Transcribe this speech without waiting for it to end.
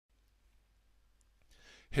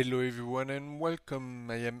Hello everyone and welcome.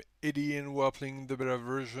 I am Eddie and we're playing the beta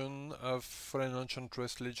version of Fallen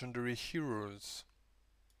Enchantress Legendary Heroes.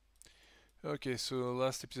 Okay, so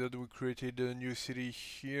last episode we created a new city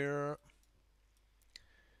here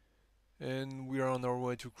and we are on our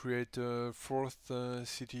way to create a fourth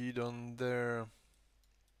city down there.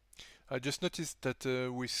 I just noticed that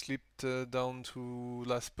we slipped down to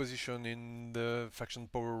last position in the faction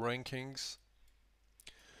power rankings.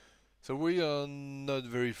 So we are not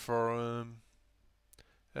very far,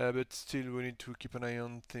 but still we need to keep an eye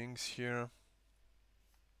on things here.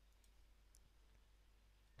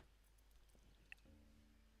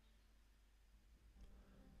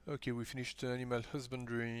 Okay, we finished animal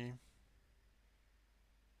husbandry.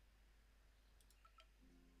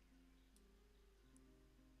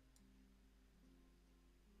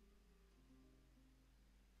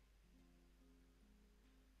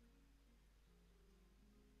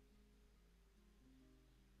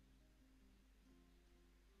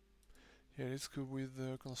 Yeah, let's go with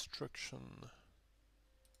construction.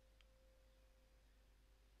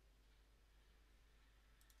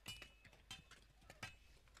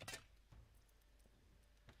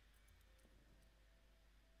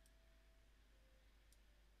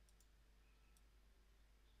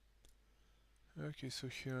 Okay, so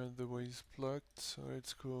here the way is blocked, so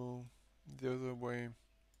let's go the other way.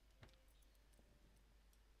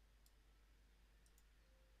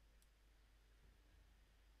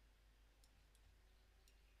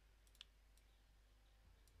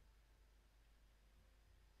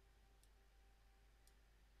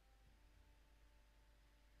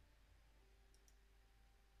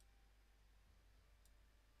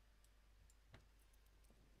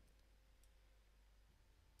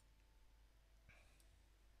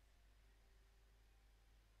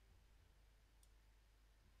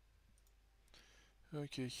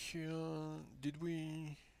 Okay, here did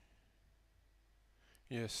we?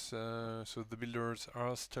 Yes, so the builders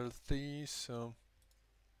are stealthy, so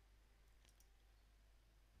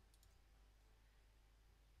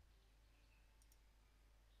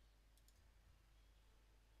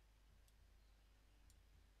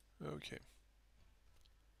okay.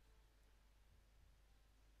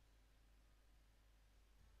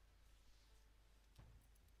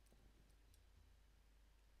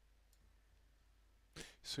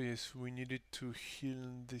 So yes, we needed to heal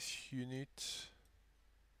this unit.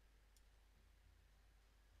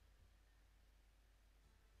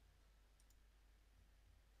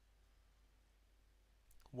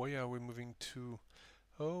 Why are we moving to?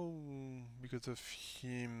 Oh, because of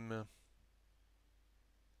him.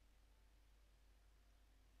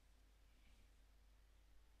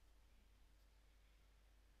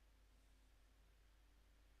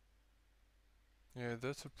 Yeah,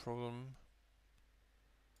 that's a problem.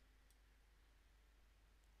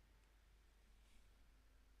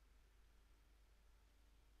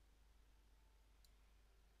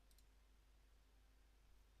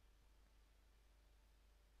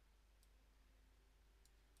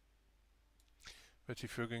 But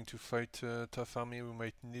if we're going to fight a tough army, we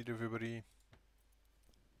might need everybody.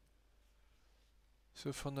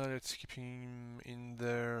 So for now, let's keep him in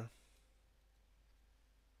there.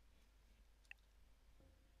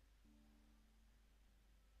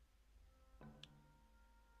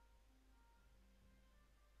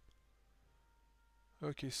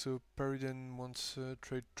 Okay, so Paridon wants a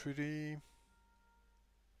trade treaty.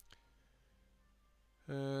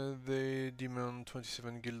 They demand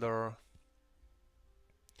 27 guildar.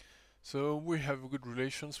 So we have good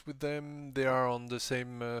relations with them. They are on the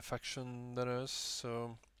same faction than us,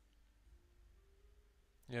 so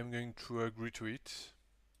yeah, I'm going to agree to it.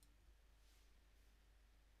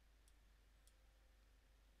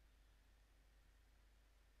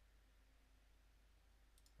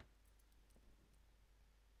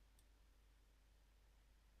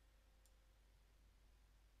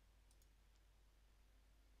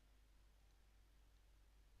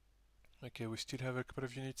 Okay, we still have a couple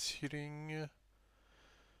of units hitting.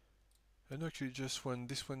 And actually just one.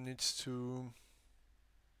 This one needs to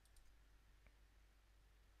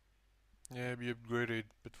be upgraded,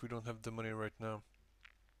 but we don't have the money right now.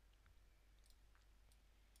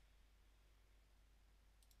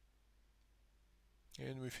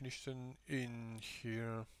 And we finished an inn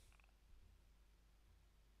here.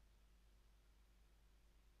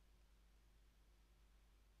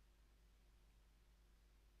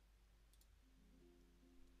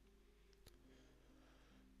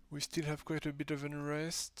 We still have quite a bit of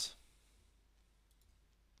unrest.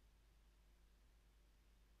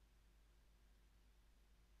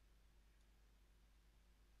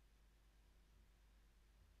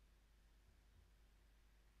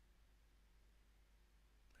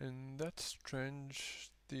 And that's strange.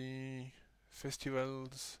 The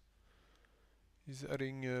festivals is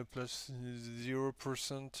adding plus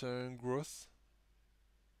 0% growth.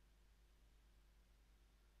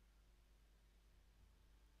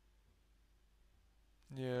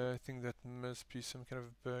 Yeah, I think that must be some kind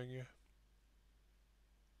of bug.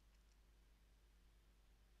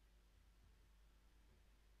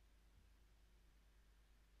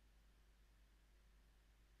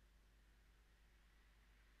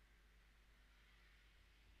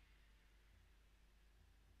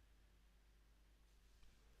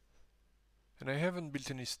 And I haven't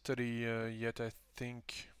built any study yet, I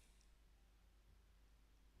think.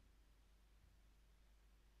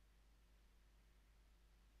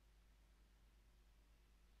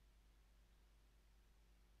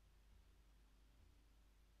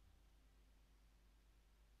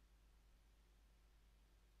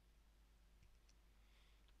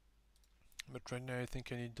 But right now I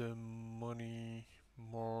think I need the money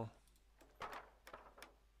more.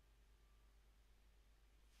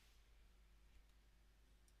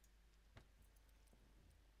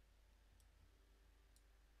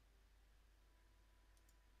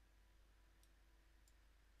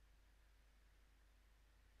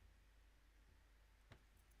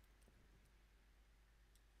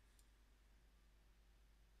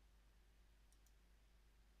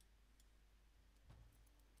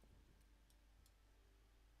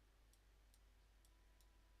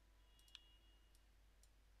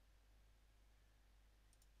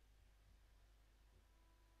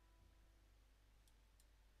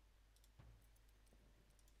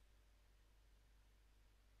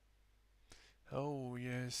 Oh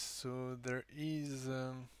yes, so there is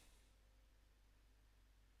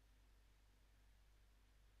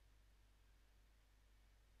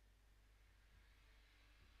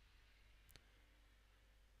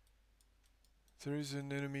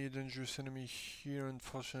an enemy, dangerous enemy here,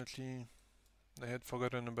 unfortunately. I had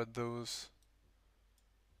forgotten about those.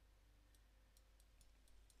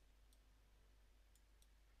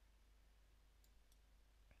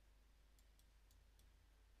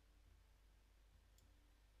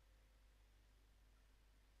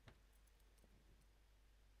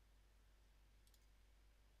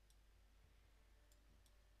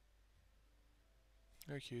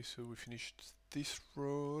 Okay, so we finished this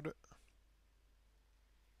road.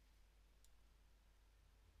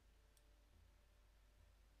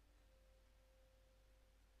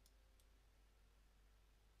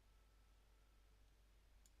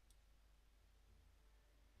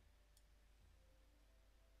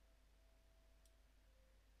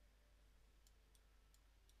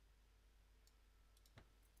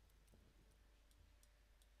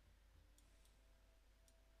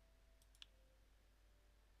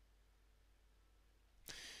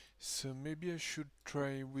 So maybe I should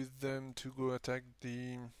try with them to go attack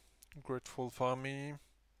the Grateful Army.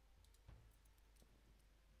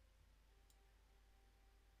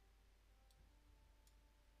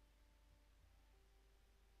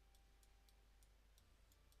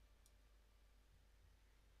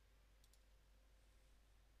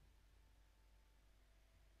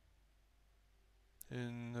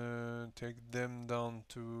 And take them down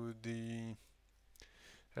to the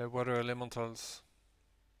water elementals.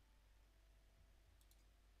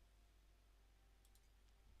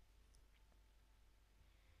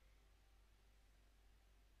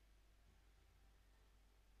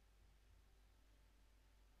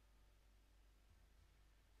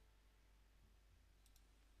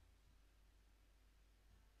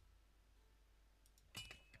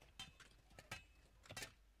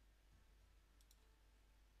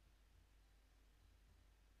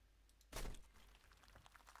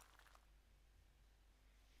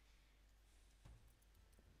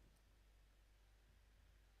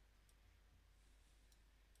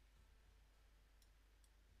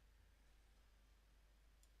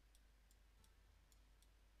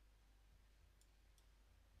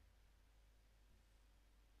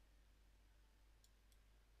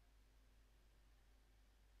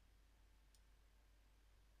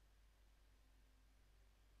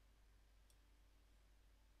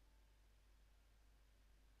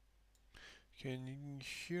 Okay, and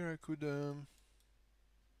here I could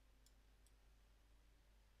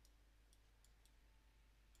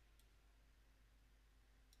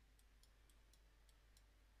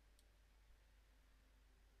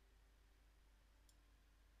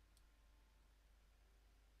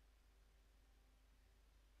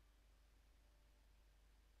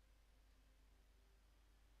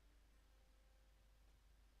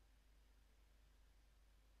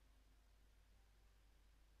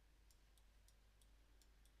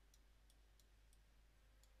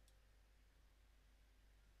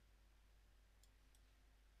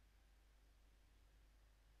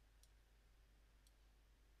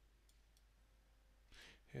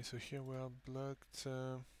Okay, so here we are blocked.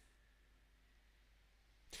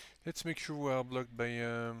 Let's make sure we are blocked by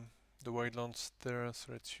the wildlands there,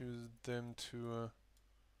 so let's use them to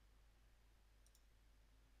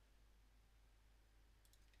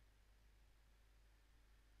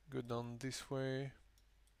go down this way.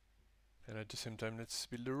 And at the same time, let's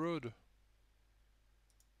build a road.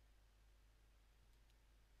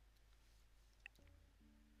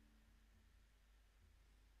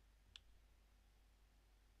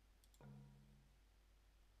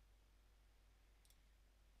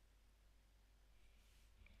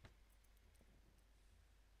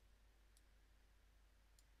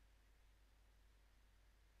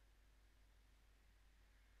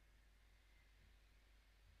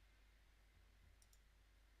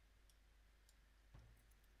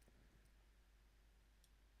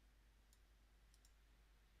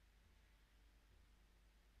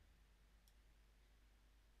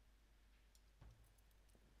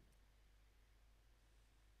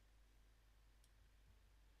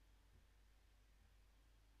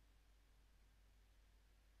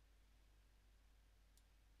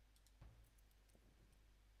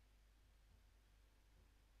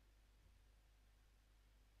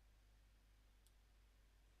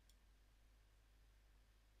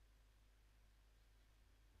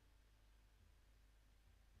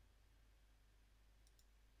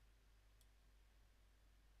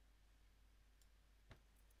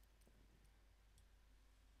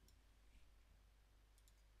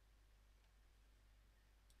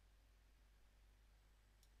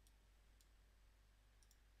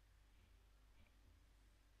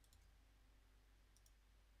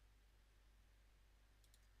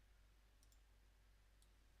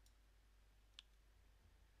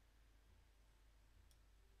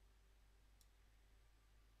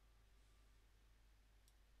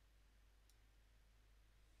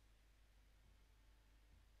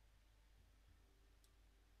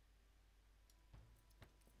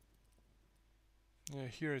 Yeah,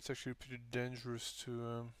 here it's actually pretty dangerous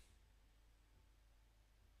to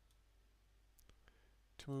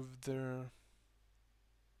move there.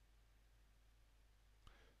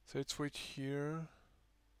 So let's wait here.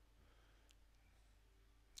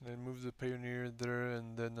 Then move the pioneer there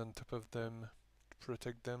and then on top of them to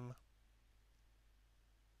protect them.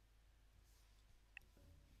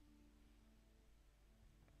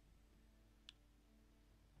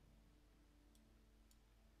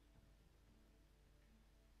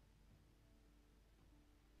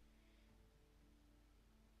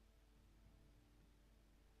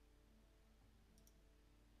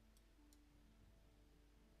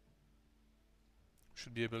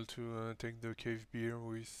 Should be able to take the cave beer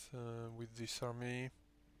with this army.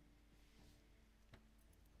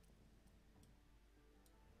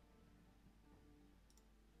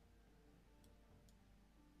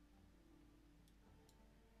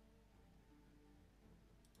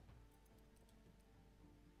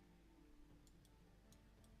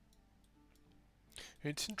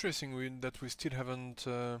 It's interesting that we still haven't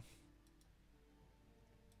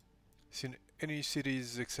seen any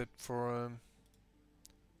cities except for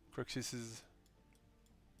Cruxis's.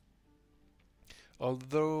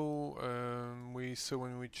 Although we saw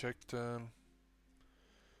when we checked the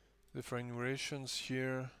foreign relations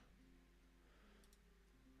here,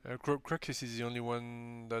 Cruxis is the only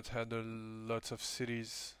one that had a lot of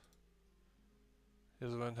cities. The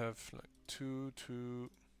other one have like 2, 2,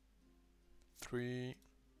 3,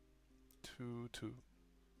 2, 2.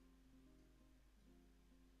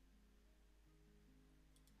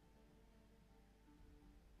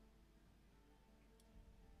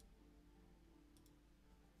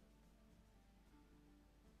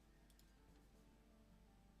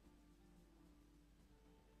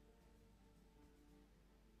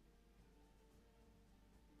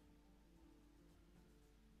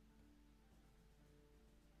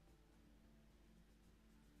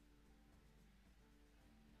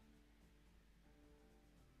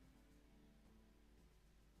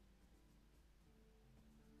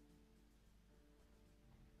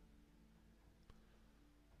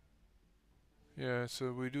 Yeah,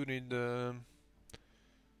 so we do need the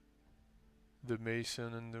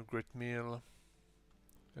mason and the great mill.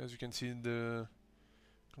 As you can see, the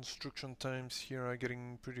construction times here are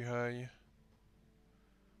getting pretty high.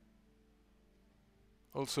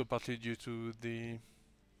 Also partly due to the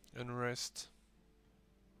unrest.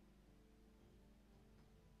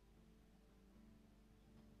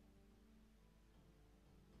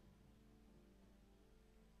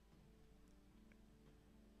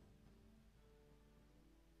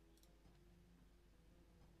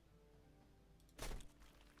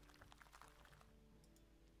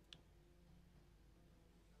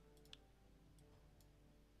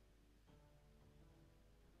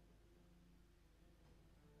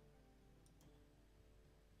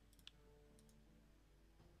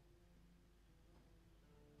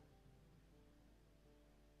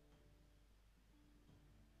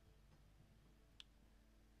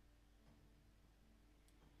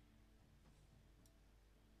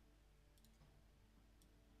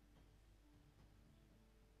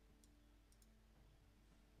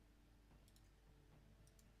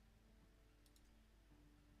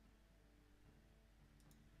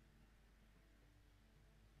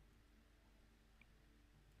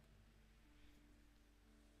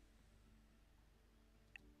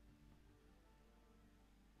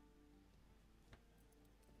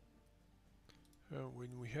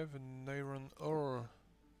 When we have an iron ore.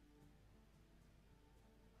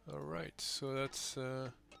 Alright, so that's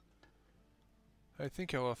I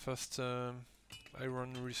think our first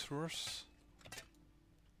iron resource.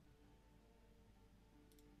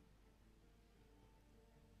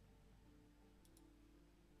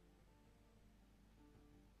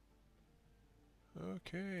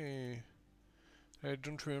 Okay, I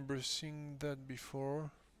don't remember seeing that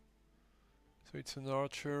before. So it's an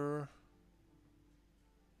archer.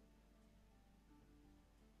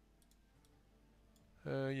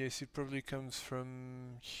 Yes, it probably comes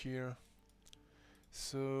from here.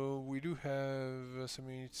 So we do have some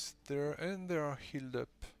units there, and they are healed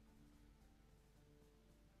up.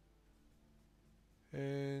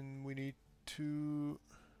 And we need to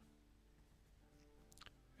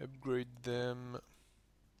upgrade them.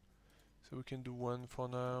 So we can do one for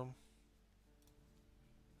now.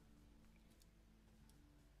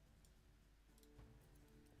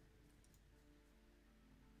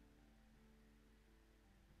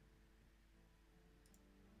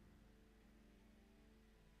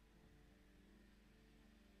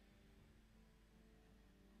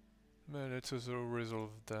 Let's also resolve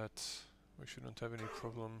that. We shouldn't have any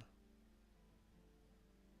problem.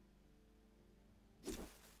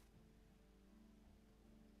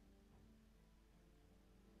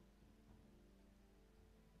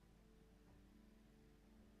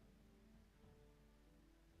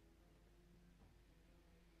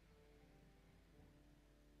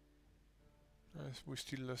 We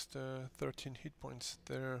still lost 13 hit points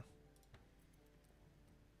there.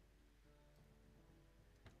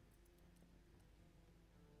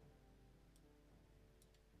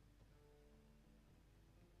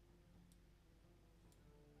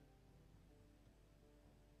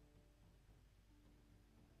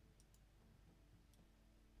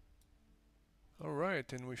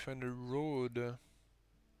 Alright, and we found a road.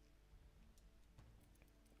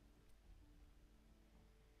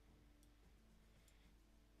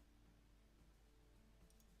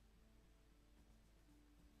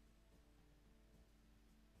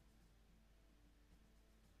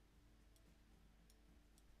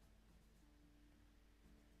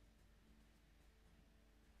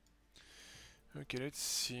 Okay, let's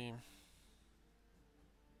see.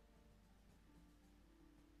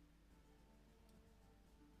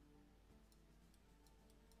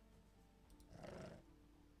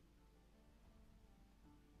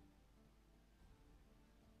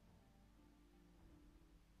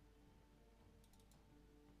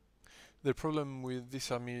 The problem with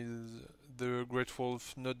this army is the Great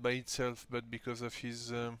Wolf, not by itself, but because of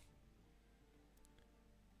his...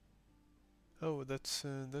 Oh, that's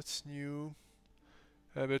new.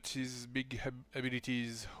 But his big ability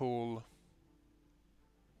is whole.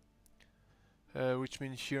 Which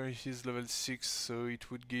means here he is level 6, so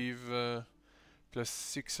it would give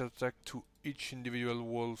 +6 attack to each individual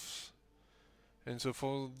wolf. And so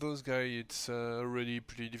for those guys it's already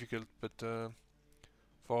pretty difficult, but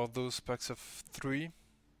for those packs of 3,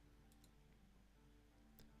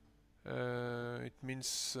 it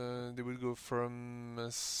means they will go from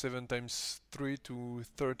 7 times 3 to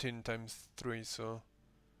 13 times 3, so...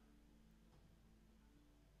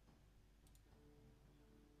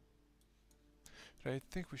 I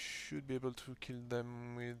think we should be able to kill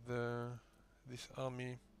them with this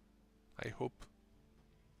army, I hope.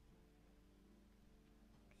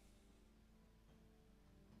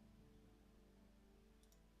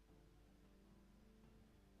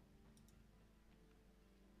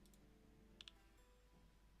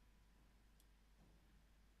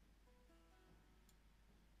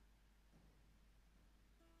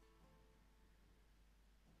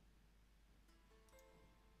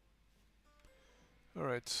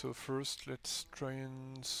 Alright, so first let's try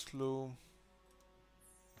and slow...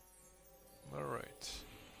 Alright.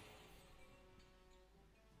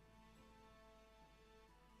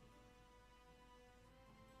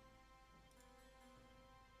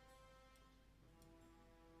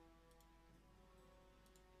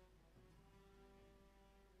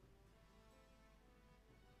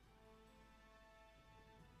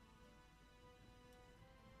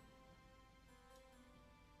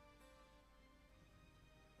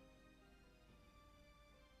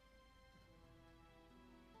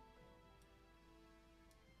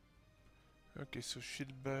 Okay, so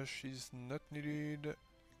shield bash is not needed,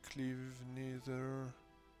 cleave neither.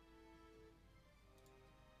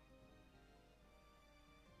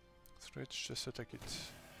 So let's just attack it.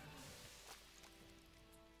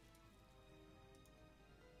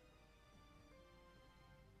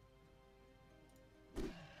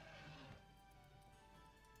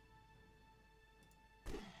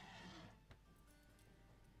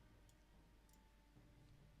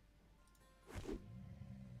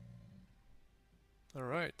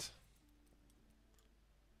 Alright.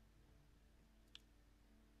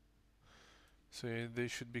 So yeah, they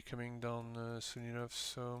should be coming down soon enough,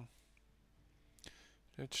 so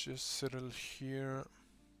let's just settle here.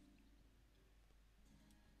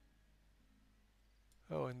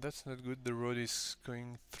 Oh, and that's not good, the road is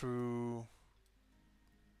going through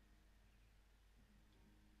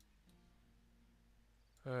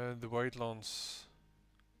the wildlands.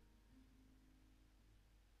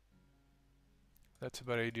 That's a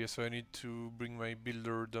bad idea, so I need to bring my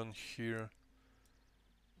builder down here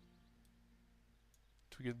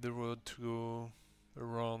to get the road to go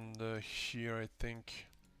around here, I think.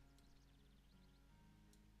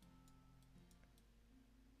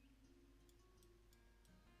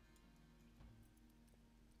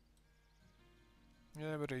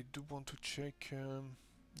 Yeah, but I do want to check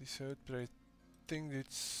this out, but I think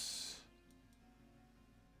it's...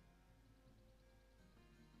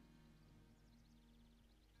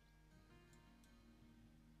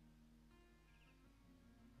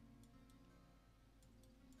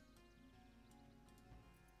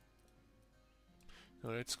 No,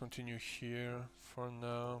 let's continue here for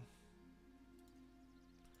now.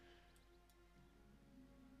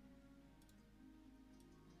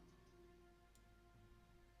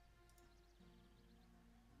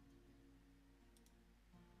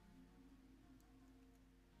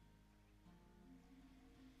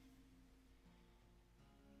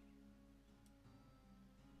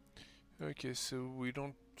 Okay, so we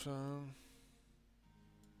don't...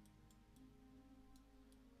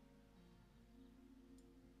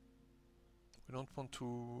 we don't want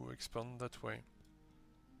to expand that way.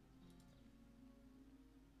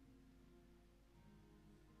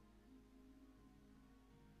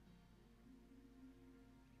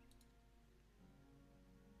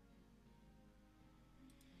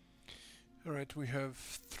 Alright, we have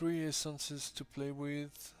 3 essences to play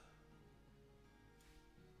with.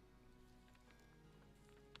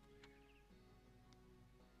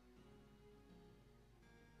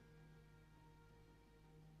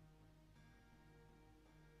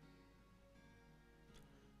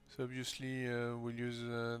 So obviously we'll use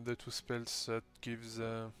the 2 spells that gives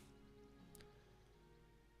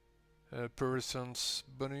per essence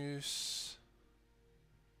bonus.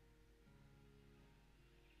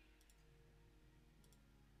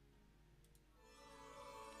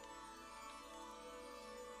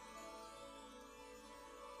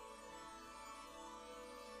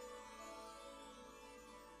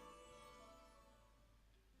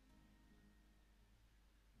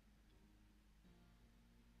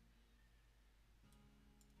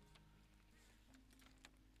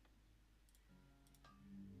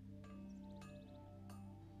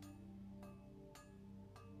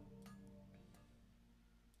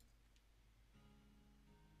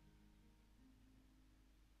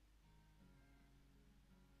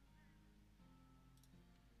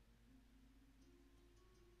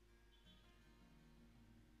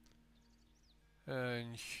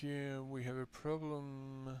 And here we have a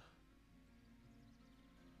problem.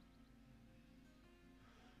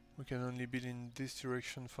 We can only build in this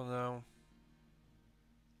direction for now.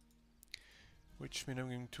 Which means I'm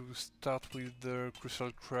going to start with the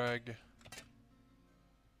Crystal Crag.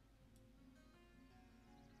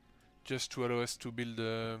 Just to allow us to build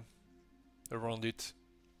around it.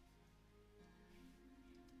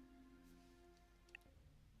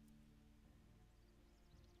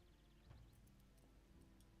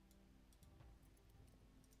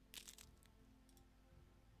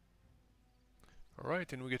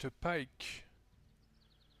 Alright, and we get a pike.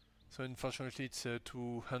 So unfortunately it's a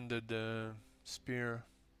two-handed spear.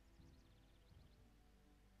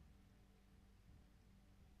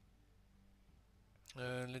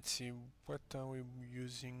 Let's see, what are we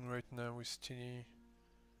using right now with Tini?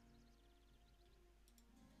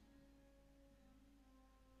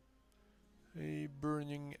 A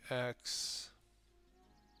burning axe.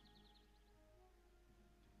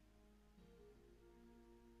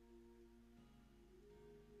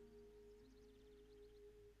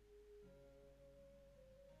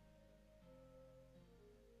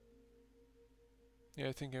 Yeah,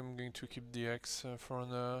 I think I'm going to keep the axe for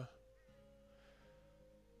now.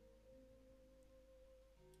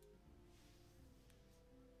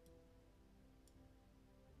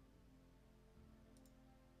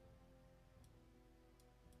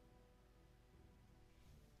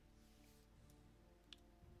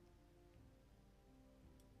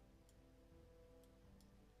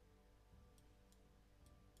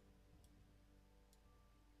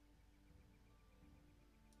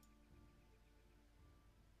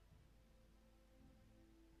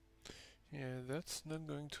 Yeah, that's not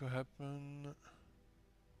going to happen.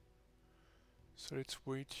 So let's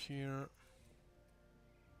wait here.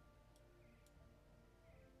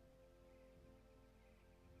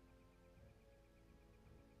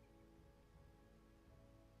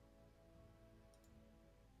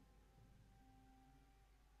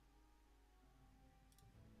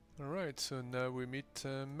 Alright, so now we meet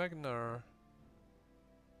Magnar.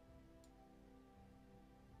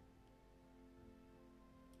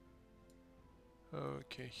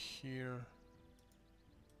 Okay, here.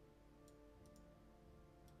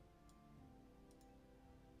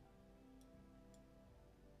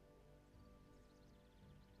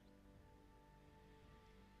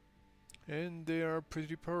 And they are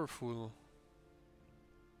pretty powerful.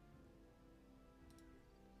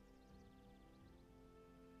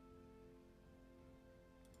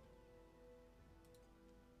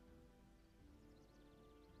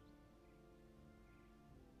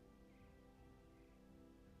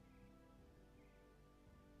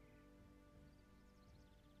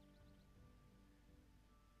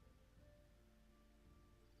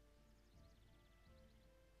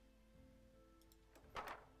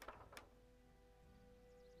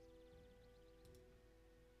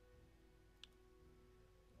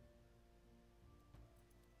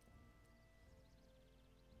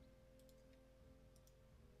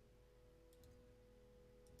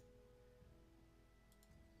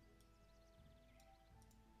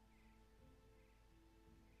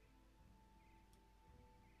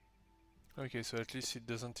 Okay, so at least it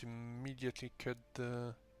doesn't immediately cut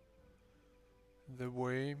the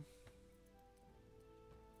way.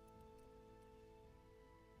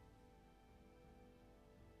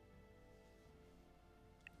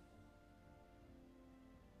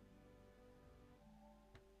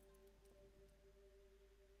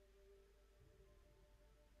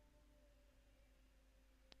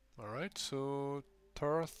 Alright, so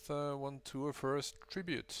Tarth want to offer us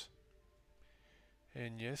tribute.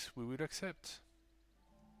 And yes, we will accept.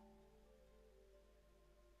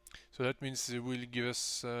 So that means they will give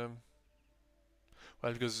us,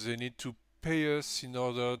 well, because they need to pay us in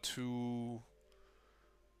order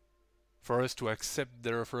for us to accept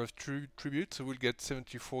their offer of tribute. So we'll get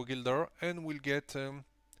 74 Gildar and we'll get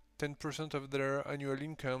 10% of their annual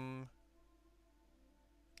income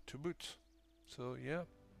to boot. So yeah.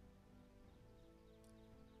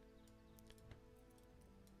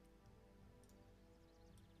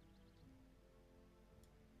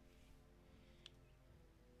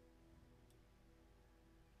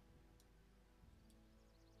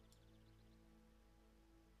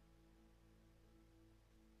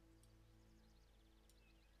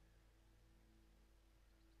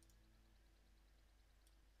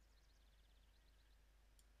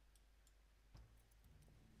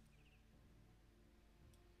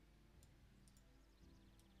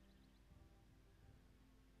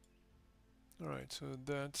 Alright, so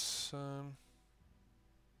that's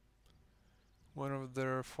one of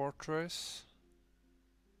their fortress.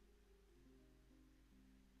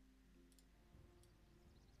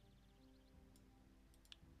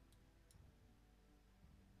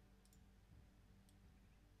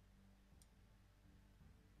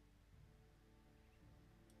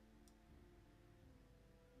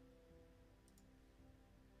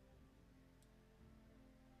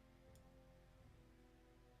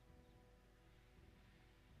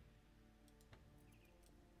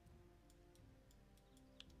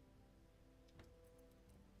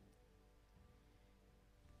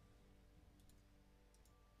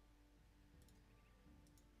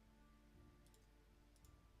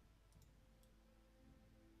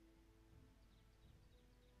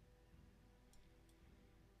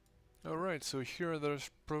 Alright, so here there's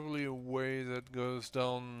probably a way that goes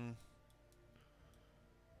down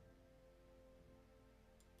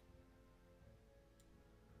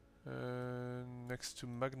next to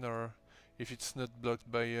Magnar, if it's not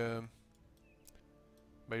blocked by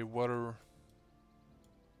water.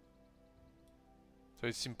 So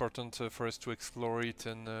it's important for us to explore it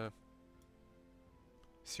and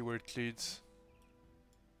see where it leads.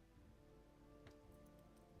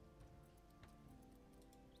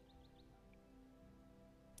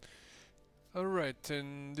 Alright,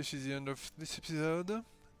 and this is the end of this episode.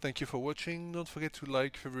 Thank you for watching. Don't forget to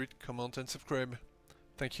like, favorite, comment and subscribe.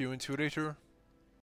 Thank you and see you later.